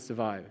adapt and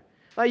survive?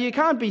 Like, you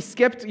can't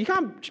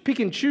pick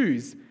and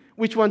choose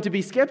which one to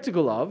be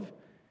skeptical of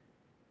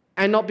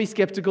and not be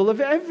skeptical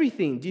of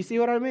everything. Do you see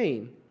what I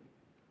mean?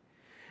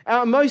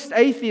 Most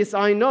atheists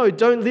I know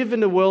don't live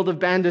in a world of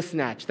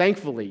Bandersnatch,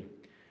 thankfully,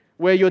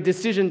 where your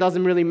decision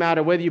doesn't really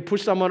matter. Whether you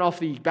push someone off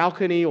the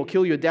balcony or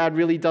kill your dad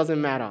really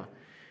doesn't matter.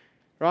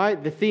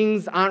 Right? The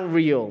things aren't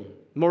real.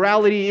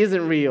 Morality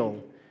isn't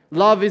real.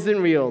 Love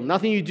isn't real.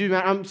 Nothing you do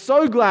matters. I'm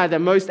so glad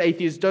that most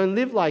atheists don't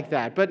live like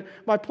that. But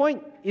my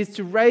point is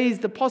to raise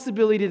the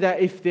possibility that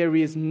if there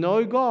is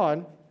no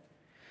God,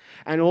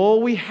 and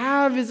all we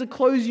have is a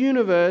closed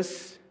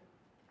universe,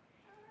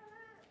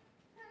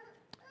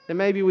 then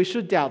maybe we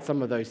should doubt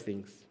some of those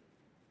things.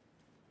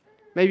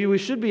 Maybe we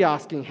should be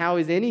asking, how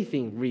is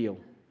anything real?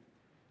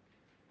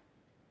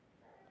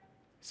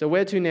 So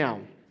where to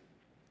now?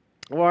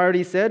 Well, I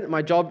already said,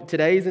 my job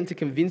today isn't to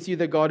convince you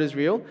that God is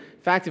real.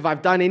 In fact, if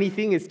I've done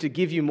anything, it's to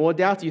give you more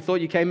doubts. You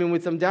thought you came in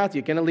with some doubts,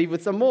 you're going to leave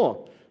with some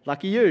more.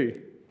 Lucky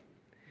you.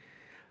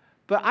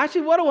 But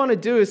actually what I want to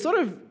do is sort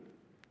of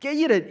get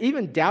you to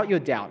even doubt your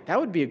doubt. That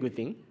would be a good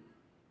thing.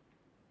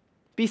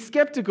 Be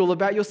skeptical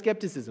about your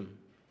skepticism.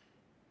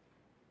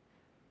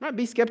 Right?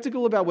 Be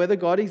skeptical about whether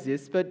God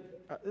exists,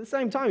 but at the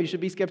same time, you should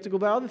be skeptical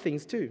about other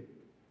things too.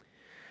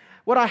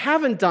 What I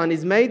haven't done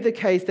is made the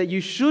case that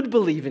you should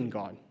believe in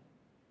God.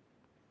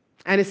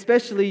 And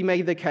especially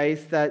made the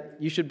case that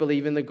you should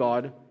believe in the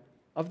God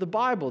of the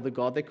Bible, the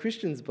God that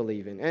Christians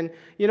believe in. And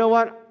you know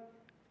what?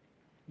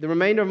 The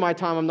remainder of my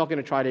time, I'm not going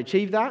to try to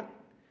achieve that.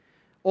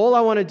 All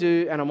I want to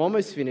do, and I'm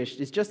almost finished,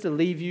 is just to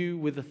leave you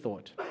with a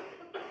thought.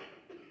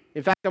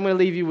 In fact, I'm going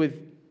to leave you with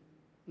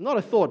not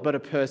a thought, but a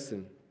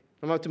person.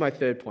 I'm up to my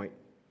third point.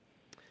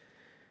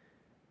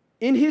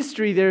 In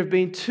history, there have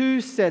been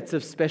two sets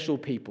of special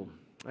people.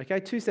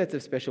 Okay, two sets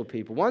of special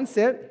people. One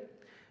set,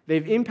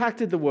 they've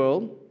impacted the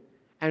world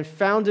and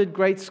founded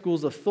great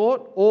schools of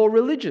thought or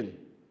religion.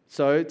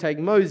 So take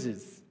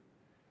Moses,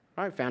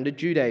 right, founded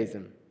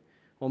Judaism,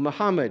 or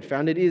Muhammad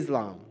founded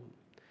Islam,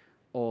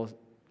 or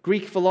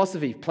Greek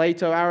philosophy,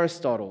 Plato,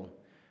 Aristotle,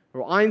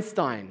 or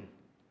Einstein,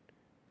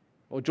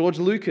 or George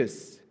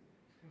Lucas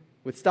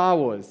with Star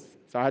Wars.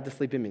 So I had to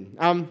slip him in.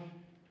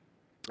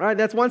 All right,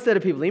 that's one set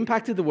of people.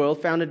 Impacted the world,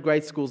 founded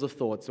great schools of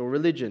thoughts or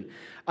religion.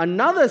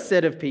 Another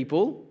set of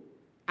people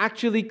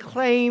actually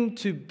claim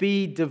to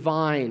be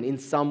divine in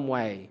some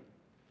way.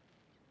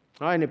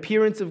 Right, an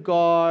appearance of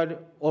God,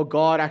 or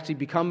God actually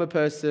become a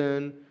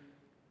person.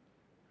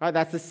 Right,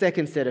 that's the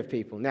second set of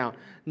people. Now,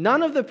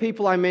 none of the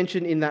people I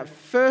mentioned in that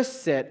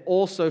first set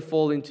also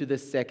fall into the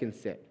second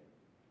set.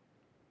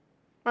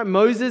 Right,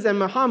 Moses and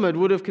Muhammad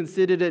would have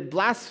considered it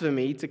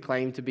blasphemy to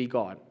claim to be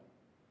God.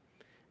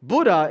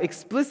 Buddha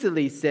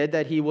explicitly said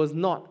that he was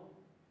not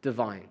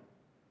divine.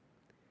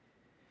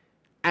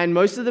 And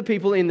most of the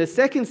people in the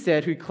second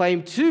set who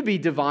claimed to be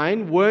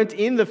divine weren't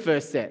in the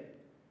first set.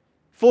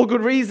 For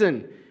good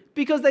reason.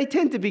 Because they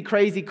tend to be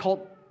crazy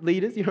cult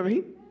leaders, you know what I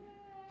mean?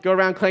 Go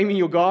around claiming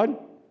you're God,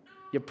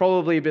 you're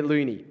probably a bit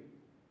loony.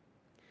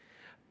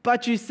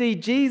 But you see,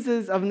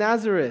 Jesus of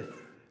Nazareth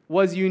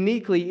was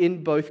uniquely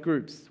in both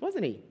groups,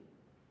 wasn't he?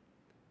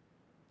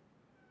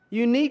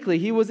 Uniquely,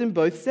 he was in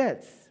both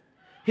sets.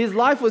 His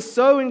life was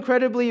so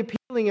incredibly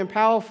appealing and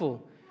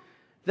powerful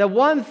that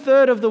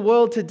 1/3 of the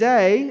world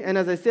today, and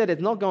as I said,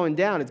 it's not going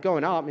down, it's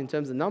going up in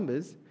terms of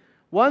numbers,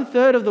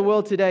 1/3 of the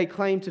world today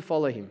claim to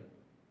follow him.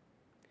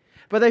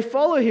 But they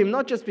follow him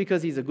not just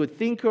because he's a good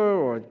thinker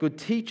or a good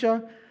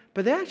teacher,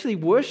 but they actually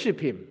worship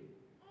him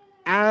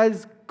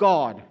as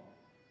God.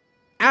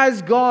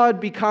 As God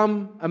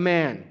become a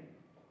man.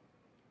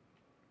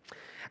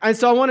 And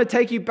so I want to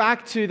take you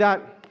back to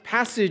that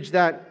passage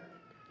that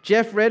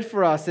Jeff read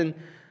for us. And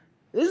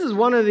this is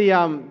one of the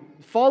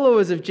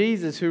followers of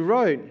Jesus who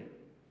wrote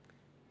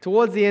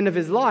towards the end of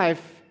his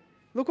life.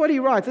 Look what he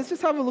writes. Let's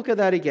just have a look at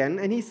that again.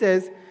 And he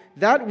says,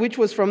 that which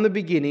was from the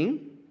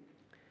beginning,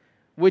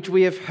 which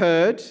we have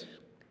heard,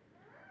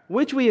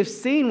 which we have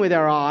seen with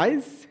our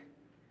eyes,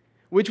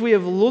 which we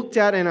have looked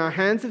at and our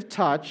hands have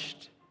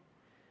touched,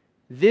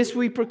 this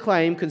we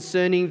proclaim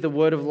concerning the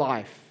word of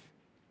life.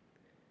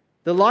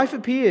 The life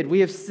appeared, we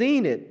have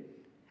seen it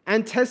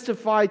and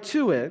testify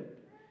to it,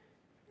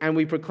 and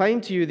we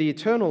proclaim to you the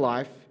eternal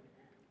life,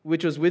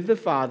 which was with the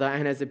Father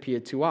and has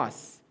appeared to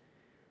us.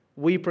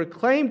 We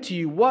proclaim to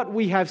you what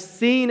we have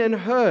seen and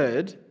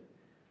heard,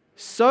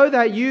 so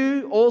that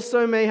you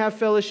also may have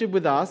fellowship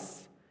with us.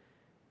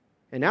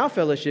 And our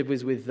fellowship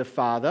is with the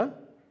Father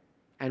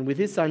and with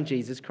his Son,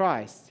 Jesus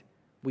Christ.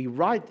 We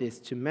write this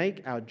to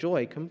make our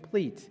joy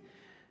complete.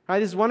 Right,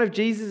 this is one of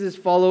Jesus'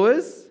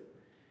 followers.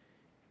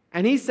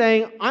 And he's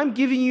saying, I'm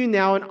giving you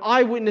now an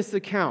eyewitness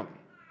account.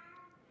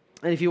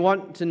 And if you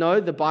want to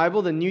know, the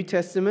Bible, the New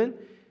Testament,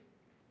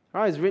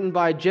 right, is written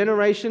by a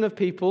generation of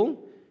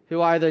people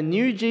who either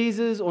knew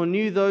Jesus or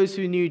knew those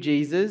who knew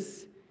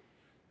Jesus.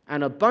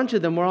 and a bunch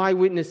of them were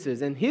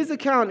eyewitnesses. And his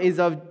account is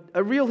of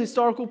a real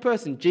historical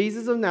person,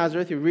 Jesus of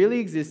Nazareth, who really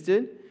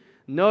existed.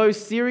 No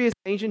serious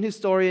ancient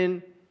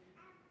historian,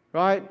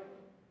 right,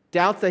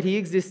 doubts that he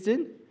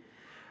existed.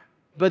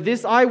 But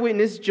this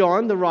eyewitness,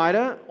 John, the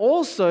writer,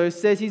 also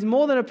says he's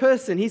more than a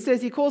person.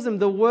 He calls him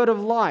the Word of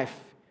Life.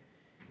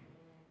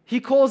 He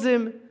calls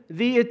him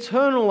the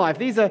eternal life.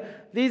 These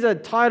are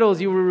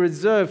titles you will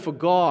reserve for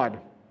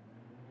God.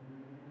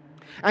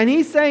 And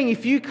he's saying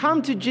if you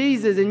come to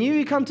Jesus and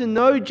you come to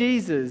know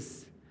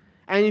Jesus,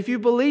 and if you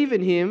believe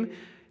in him,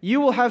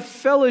 you will have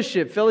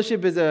fellowship.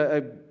 Fellowship is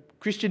a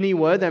Christian-y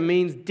word that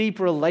means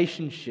deep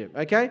relationship,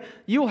 okay?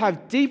 You will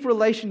have deep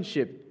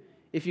relationship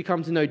if you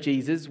come to know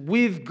Jesus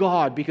with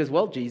God because,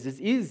 well, Jesus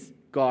is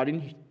God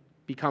and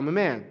become a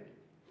man.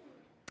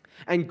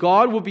 And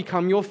God will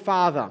become your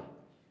Father.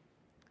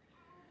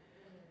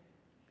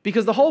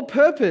 Because the whole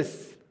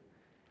purpose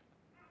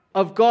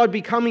of God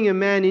becoming a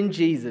man in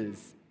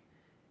Jesus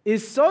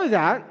is so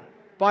that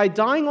by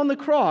dying on the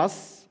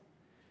cross,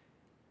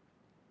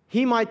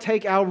 he might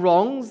take our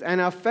wrongs and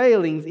our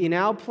failings in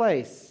our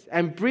place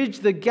and bridge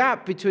the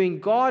gap between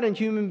God and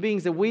human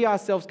beings that we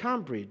ourselves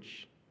can't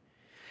bridge,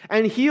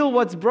 and heal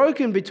what's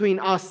broken between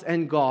us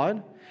and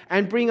God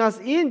and bring us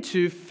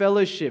into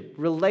fellowship,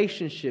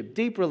 relationship,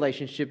 deep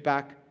relationship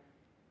back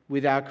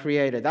with our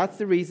Creator. That's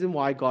the reason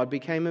why God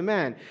became a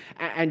man.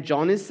 And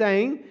John is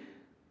saying,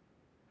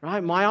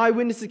 right, my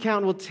eyewitness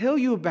account will tell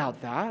you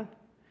about that.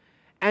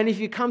 And if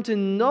you come to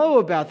know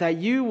about that,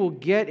 you will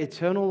get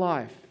eternal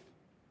life.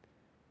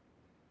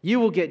 You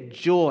will get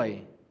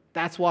joy.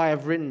 That's why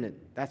I've written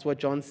it. That's what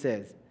John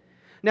says.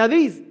 Now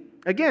these,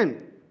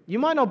 again, you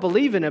might not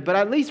believe in it, but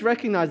at least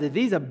recognize that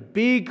these are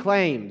big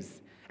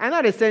claims. And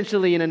that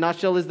essentially, in a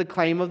nutshell, is the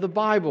claim of the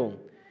Bible.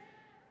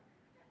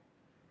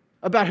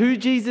 About who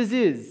Jesus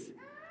is.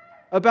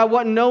 About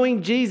what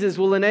knowing Jesus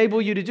will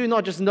enable you to do.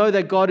 Not just know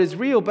that God is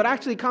real, but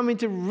actually come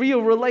into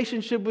real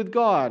relationship with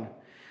God.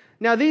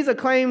 Now these are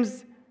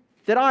claims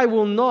that I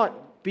will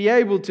not be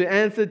able to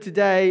answer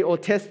today or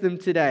test them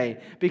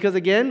today. Because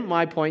again,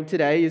 my point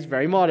today is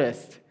very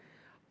modest.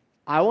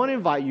 I want to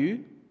invite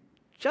you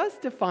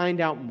just to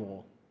find out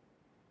more.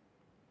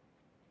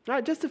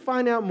 Right, just to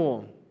find out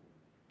more.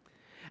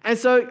 And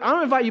so I want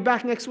to invite you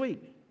back next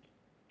week.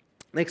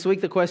 Next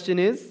week the question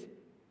is,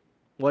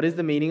 what is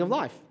the meaning of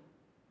life?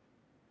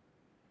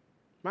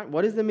 Right,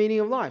 what is the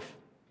meaning of life?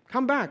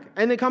 Come back.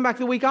 And then come back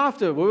the week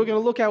after, where we're going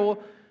to look at, well,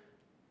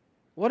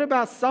 what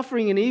about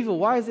suffering and evil?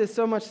 Why is there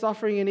so much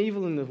suffering and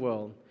evil in the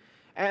world?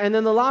 And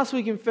then the last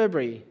week in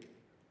February,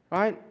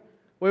 right,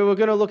 where we're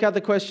going to look at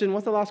the question,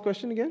 what's the last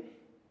question again?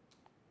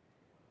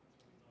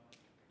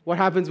 What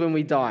happens when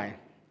we die?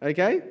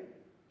 Okay?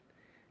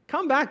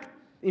 Come back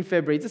in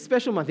February. It's a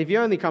special month. If you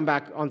only come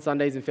back on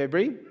Sundays in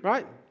February,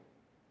 right,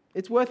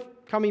 it's worth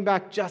coming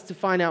back just to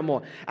find out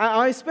more.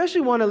 I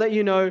especially want to let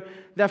you know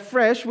that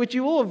Fresh, which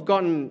you all have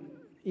gotten,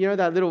 you know,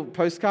 that little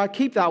postcard,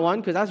 keep that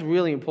one because that's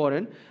really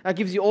important. That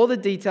gives you all the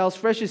details.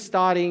 Fresh is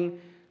starting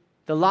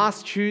the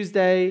last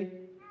Tuesday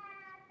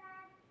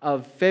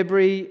of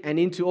February and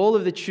into all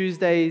of the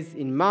Tuesdays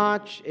in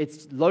March.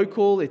 It's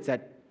local. It's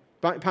at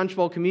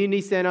Punchbowl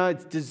Community Centre.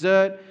 It's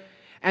dessert.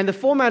 And the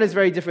format is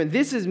very different.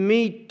 This is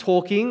me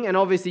talking, and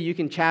obviously you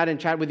can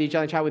chat with each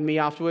other and chat with me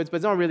afterwards, but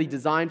it's not really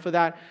designed for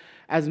that.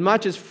 As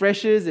much as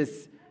Fresh is,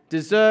 it's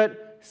dessert,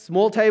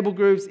 small table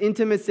groups,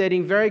 intimate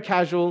setting, very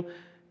casual.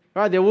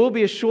 Right, there will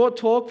be a short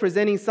talk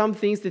presenting some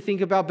things to think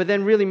about, but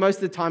then really most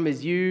of the time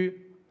is you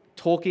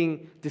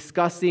talking,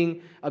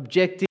 discussing,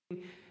 objecting,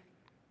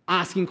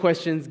 asking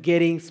questions,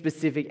 getting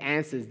specific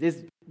answers. There's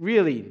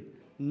really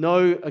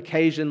no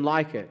occasion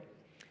like it.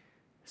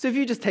 So if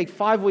you just take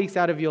 5 weeks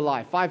out of your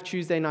life, 5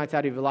 Tuesday nights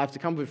out of your life to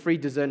come with free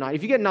dessert night,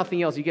 if you get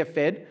nothing else, you get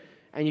fed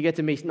and you get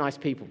to meet nice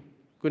people.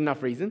 Good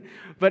enough reason.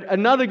 But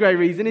another great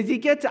reason is you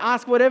get to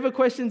ask whatever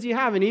questions you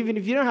have. And even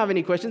if you don't have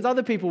any questions,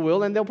 other people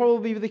will, and they'll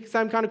probably be the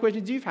same kind of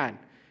questions you've had.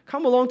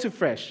 Come along to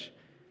Fresh.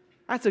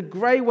 That's a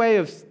great way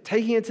of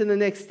taking it to the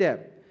next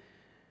step.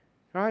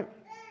 All right?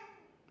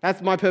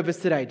 That's my purpose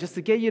today, just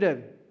to get you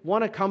to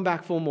want to come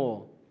back for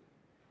more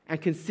and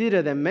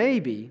consider that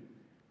maybe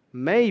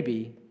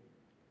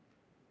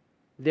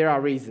there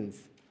are reasons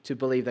to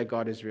believe that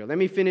God is real. Let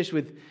me finish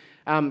with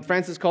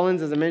Francis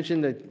Collins, as I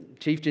mentioned, the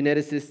chief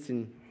geneticist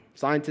and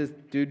scientist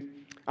dude.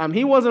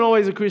 He wasn't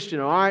always a Christian,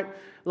 all right?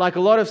 Like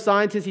a lot of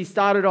scientists, he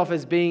started off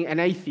as being an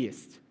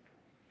atheist.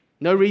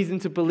 No reason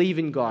to believe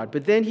in God.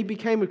 But then he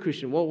became a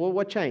Christian. Well,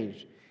 what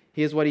changed?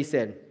 Here's what he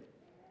said.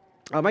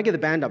 I might get the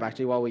band up,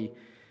 actually, while we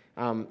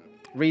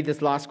read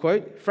this last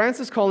quote.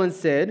 Francis Collins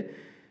said,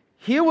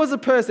 "Here was a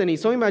person,"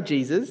 he's talking about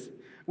Jesus,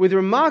 "with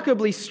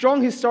remarkably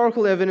strong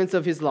historical evidence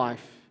of his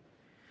life,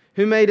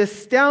 who made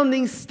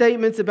astounding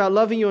statements about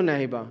loving your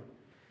neighbor,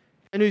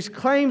 and whose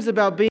claims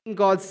about being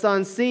God's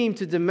son seemed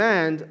to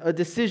demand a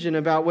decision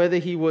about whether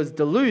he was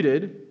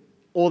deluded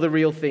or the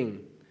real thing.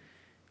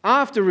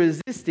 After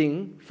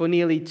resisting for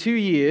nearly 2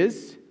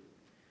 years,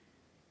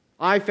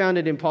 I found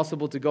it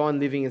impossible to go on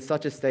living in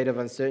such a state of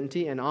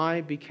uncertainty, and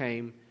I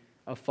became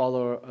a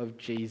follower of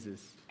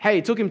Jesus." Hey,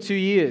 it took him 2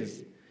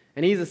 years.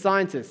 And he's a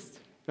scientist,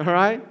 all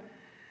right?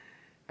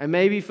 And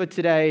maybe for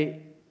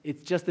today,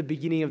 it's just the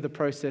beginning of the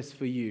process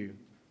for you.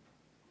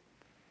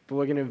 But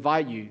we're going to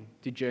invite you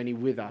to journey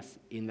with us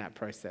in that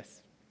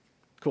process.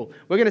 Cool.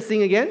 We're going to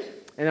sing again,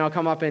 and then I'll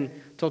come up and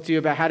talk to you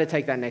about how to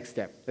take that next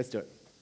step. Let's do it.